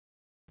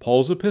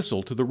Paul's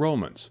Epistle to the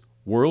Romans,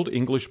 World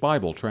English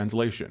Bible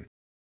Translation.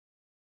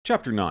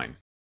 Chapter 9.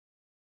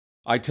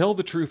 I tell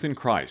the truth in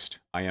Christ,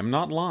 I am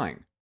not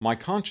lying, my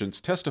conscience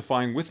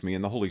testifying with me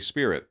in the Holy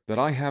Spirit, that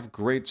I have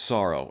great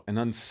sorrow and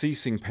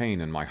unceasing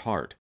pain in my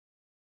heart.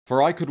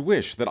 For I could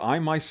wish that I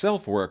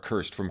myself were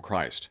accursed from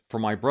Christ, for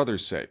my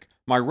brothers' sake,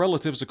 my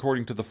relatives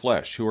according to the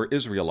flesh, who are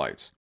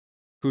Israelites,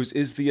 whose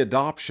is the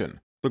adoption,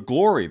 the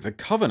glory, the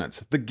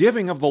covenants, the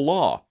giving of the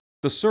law,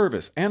 the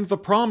service, and the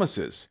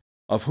promises,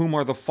 of whom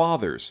are the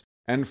fathers,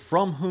 and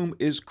from whom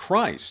is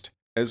Christ,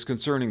 as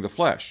concerning the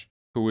flesh,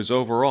 who is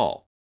over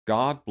all,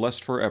 God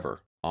blessed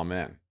forever.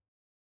 Amen.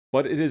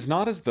 But it is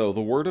not as though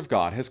the word of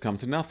God has come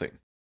to nothing.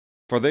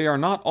 For they are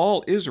not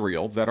all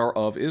Israel that are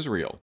of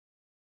Israel.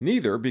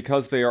 Neither,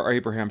 because they are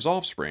Abraham's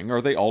offspring,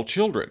 are they all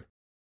children.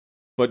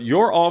 But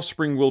your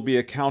offspring will be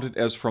accounted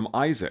as from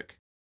Isaac.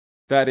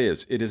 That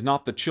is, it is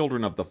not the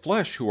children of the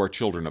flesh who are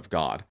children of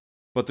God,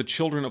 but the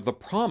children of the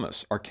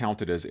promise are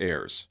counted as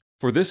heirs.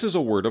 For this is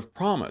a word of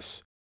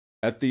promise.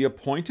 At the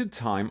appointed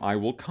time I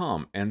will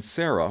come, and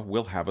Sarah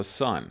will have a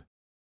son.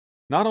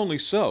 Not only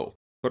so,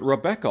 but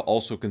Rebekah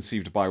also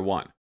conceived by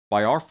one,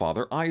 by our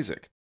father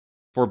Isaac.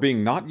 For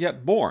being not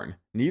yet born,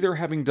 neither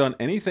having done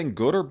anything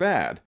good or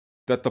bad,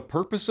 that the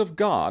purpose of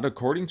God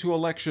according to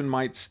election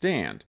might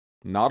stand,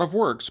 not of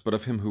works, but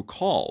of him who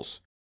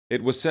calls,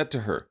 it was said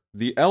to her,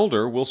 The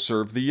elder will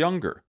serve the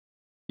younger.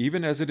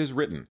 Even as it is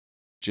written,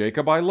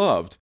 Jacob I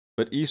loved,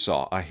 but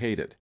Esau I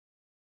hated.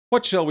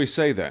 What shall we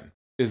say then?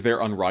 Is there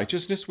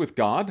unrighteousness with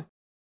God?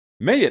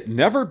 May it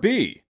never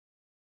be!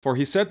 For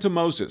he said to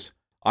Moses,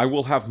 I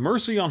will have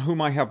mercy on whom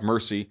I have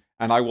mercy,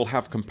 and I will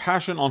have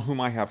compassion on whom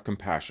I have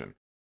compassion.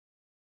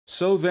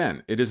 So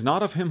then, it is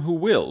not of him who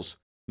wills,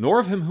 nor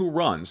of him who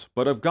runs,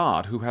 but of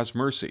God who has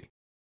mercy.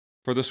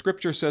 For the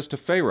Scripture says to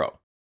Pharaoh,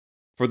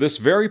 For this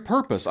very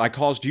purpose I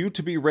caused you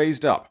to be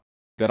raised up,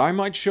 that I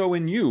might show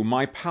in you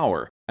my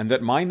power, and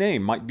that my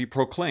name might be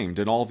proclaimed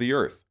in all the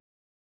earth.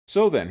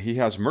 So then, he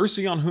has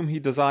mercy on whom he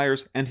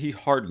desires, and he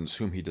hardens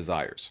whom he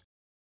desires.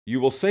 You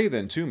will say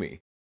then to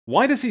me,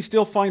 Why does he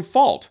still find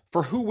fault?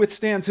 For who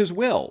withstands his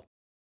will?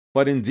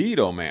 But indeed,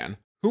 O man,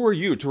 who are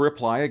you to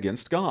reply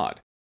against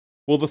God?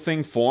 Will the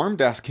thing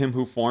formed ask him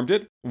who formed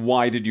it,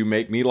 Why did you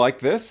make me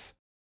like this?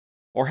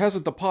 Or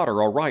hasn't the potter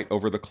a right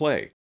over the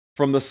clay,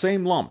 from the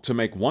same lump to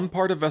make one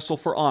part a vessel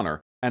for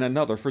honor, and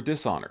another for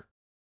dishonor?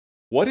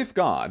 What if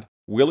God,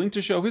 willing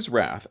to show his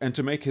wrath and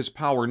to make his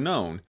power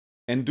known,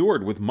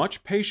 endured with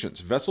much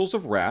patience vessels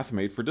of wrath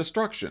made for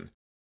destruction,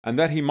 and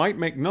that he might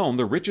make known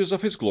the riches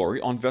of his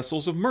glory on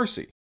vessels of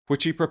mercy,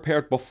 which he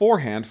prepared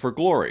beforehand for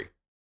glory,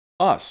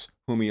 us,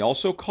 whom he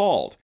also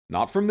called,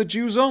 not from the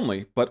Jews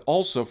only, but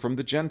also from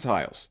the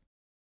Gentiles?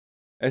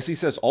 As he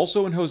says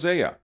also in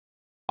Hosea,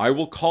 I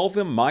will call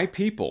them my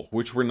people,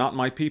 which were not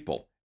my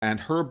people,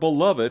 and her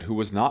beloved, who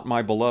was not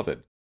my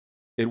beloved.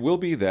 It will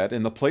be that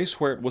in the place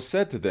where it was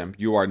said to them,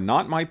 You are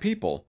not my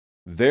people,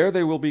 there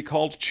they will be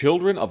called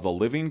children of the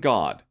living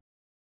God.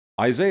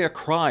 Isaiah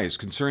cries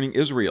concerning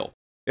Israel,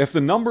 If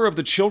the number of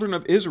the children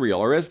of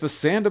Israel are as the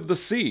sand of the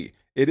sea,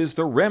 it is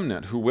the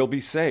remnant who will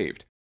be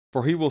saved.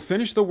 For he will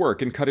finish the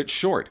work and cut it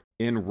short,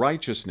 in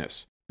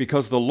righteousness,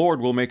 because the Lord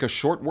will make a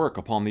short work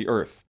upon the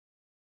earth.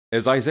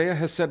 As Isaiah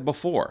has said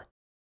before,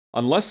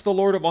 Unless the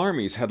Lord of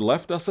armies had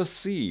left us a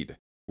seed,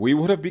 we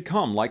would have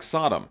become like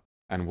Sodom,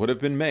 and would have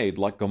been made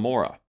like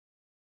Gomorrah.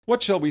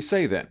 What shall we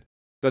say then?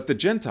 That the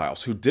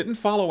Gentiles who didn't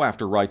follow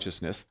after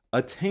righteousness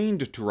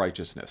attained to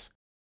righteousness,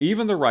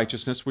 even the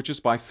righteousness which is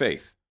by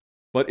faith.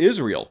 But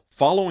Israel,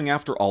 following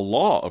after a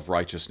law of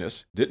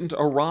righteousness, didn't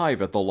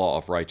arrive at the law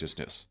of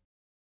righteousness.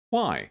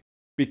 Why?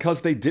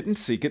 Because they didn't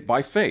seek it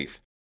by faith,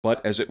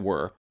 but, as it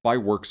were, by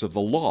works of the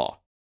law.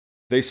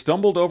 They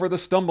stumbled over the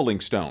stumbling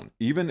stone,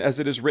 even as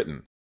it is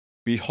written,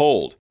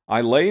 Behold,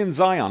 I lay in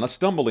Zion a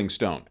stumbling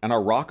stone and a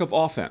rock of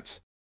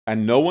offense,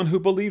 and no one who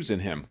believes in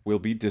him will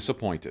be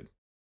disappointed.